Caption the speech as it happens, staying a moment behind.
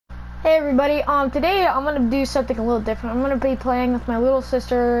Hey everybody, today I'm gonna do something a little different. I'm gonna be playing with my little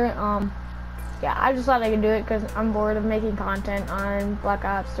sister. Yeah, I just thought I could do it because I'm bored of making content on Black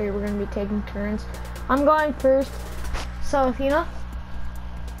Ops 3. We're gonna be taking turns. I'm going first. So, Athena?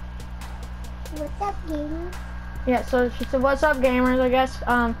 What's up, gamers? Yeah, so she said, what's up, gamers, I guess.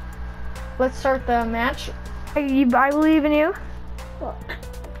 Let's start the match. I believe in you.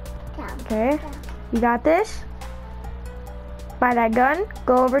 Okay, you got this. Buy that gun,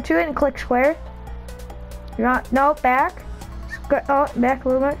 go over to it and click square. You're not, no, back. Oh, back a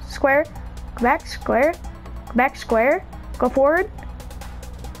little bit. Square. Go back, square. Go back, square. Go forward.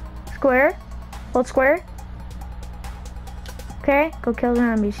 Square. Hold square. Okay, go kill the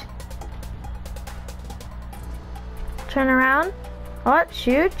zombies. Turn around. Oh,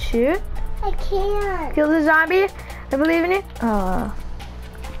 shoot, shoot. I can't. Kill the zombie. I believe in you.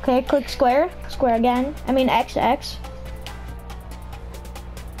 Okay, click square. Square again. I mean X, X.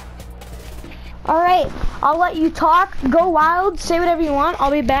 Alright, I'll let you talk. Go wild. Say whatever you want.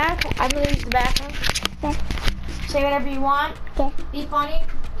 I'll be back. I'm gonna use the bathroom. Okay. Say whatever you want. Okay. Be funny.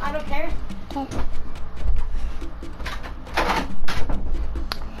 I don't care. Okay.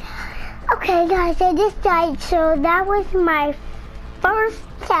 Okay, guys, I just died, so that was my first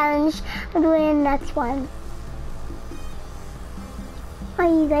challenge. I'm doing the next one. Are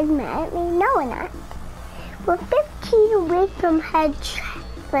you guys mad at me? No, we're not. We're 15 away from headshot.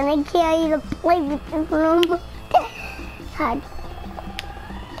 When I can't even play with this room. It's hard.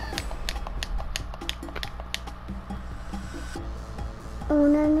 Oh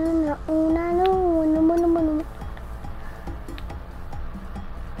no no no, oh no no, no no no no.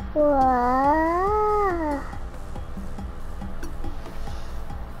 Whoa.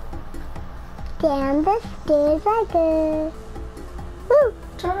 Damn, the stairs are good. Woo.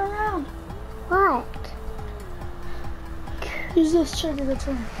 Turn around. What? Use this trigger to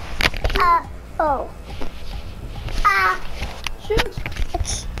turn. Oh. Shoot.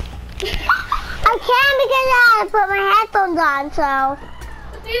 I can't because I have to put my headphones on, so.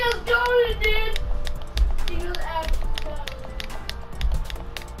 Athena's going, dude. Athena's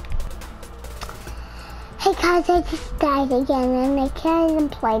Hey guys, I just died again and I can't even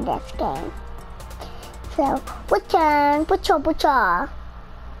play this game. So, whatcha?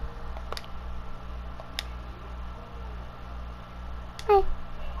 Hi.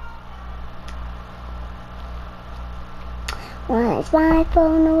 When is my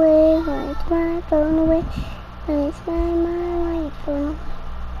phone away? When is my phone away? When is my phone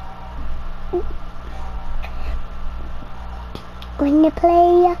away? When you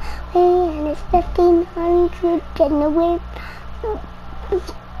play and it's 1500 and the whip.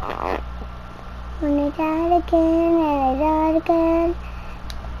 When I die again and I die again.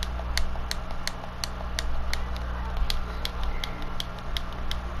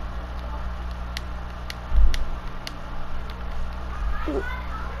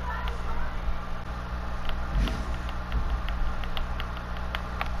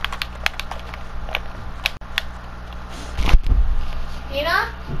 Athena?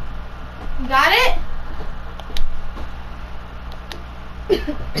 You got it?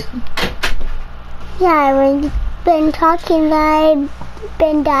 Yeah, I've been talking that I've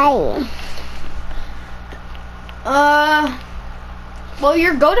been dying. Well,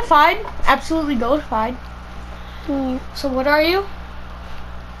 you're goatified. Absolutely goatified. Yeah, So what are you?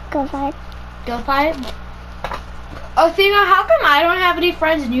 go for it. Goatified? Athena, how come I don't have any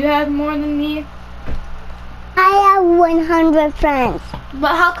friends and you have more than me? I have 100 friends.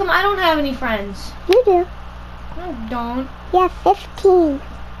 But how come I don't have any friends? You do. I don't. You have 15.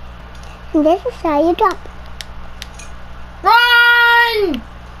 And this is how you drop. Run!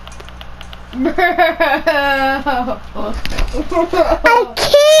 I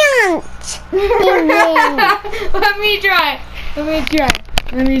can't! Even. Let me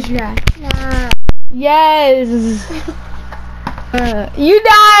try. Nah. Yes. You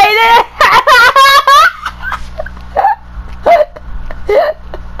died.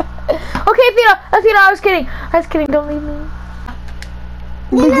 Okay, Athena, I was kidding. Don't leave me.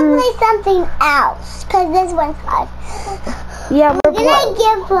 We're gonna play something else, because this one's hard. Yeah, We're gonna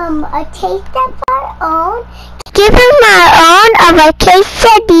give them a taste of our own. Give them our own of a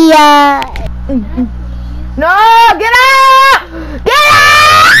quesadilla. No, get out! Get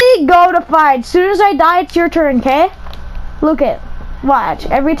out! Go to fight. As soon as I die, it's your turn, okay? Look it. Watch.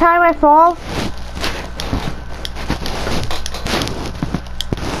 Every time I fall.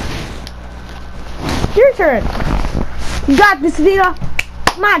 Your turn. You got this, Athena.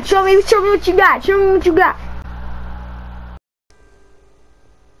 Come on, show me what you got. You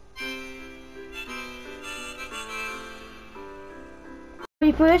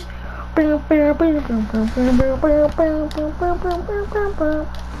first.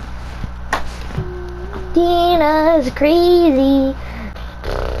 Tina's crazy.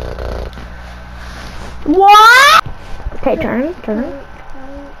 What? Okay, turn.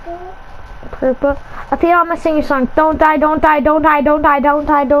 Purple. Okay, I'm gonna sing a song. Don't die, don't die, don't die, don't die, don't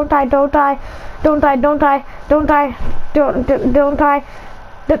die, don't die, don't die, don't die, don't die, don't die, don't die,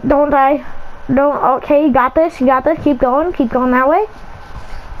 don't die, don't. Okay, you got this. Keep going that way.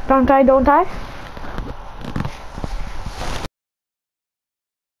 Don't die, don't die.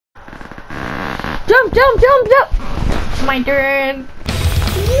 Jump. My turn.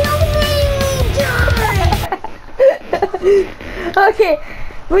 You made me die. Okay,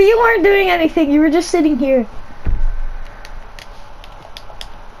 but you weren't doing anything. You were just sitting here.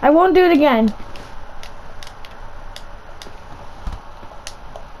 I won't do it again.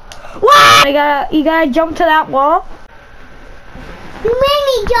 What? You gotta jump to that wall. You made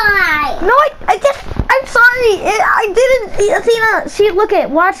me die. No, I'm sorry. I didn't. Athena, see, look it.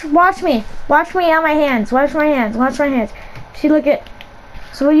 Watch me. Watch me on my hands. Watch my hands. See, look it.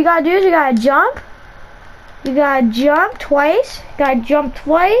 So what you gotta do is you gotta jump. You gotta jump twice.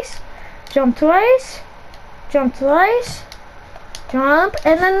 Jump,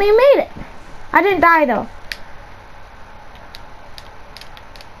 and then they made it. I didn't die though.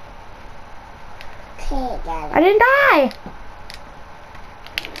 I didn't die.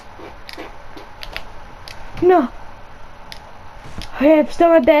 No. Okay, I'm still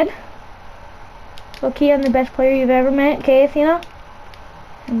not dead. Okay, I'm the best player you've ever met. Okay, Athena?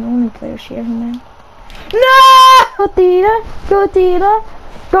 I'm the only player she ever met. No! Go, Tina.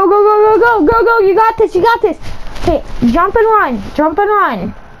 Go. Go. You got this. Okay, jump and run.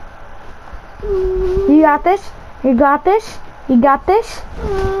 You got this.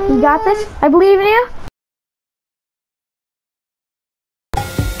 I believe in you.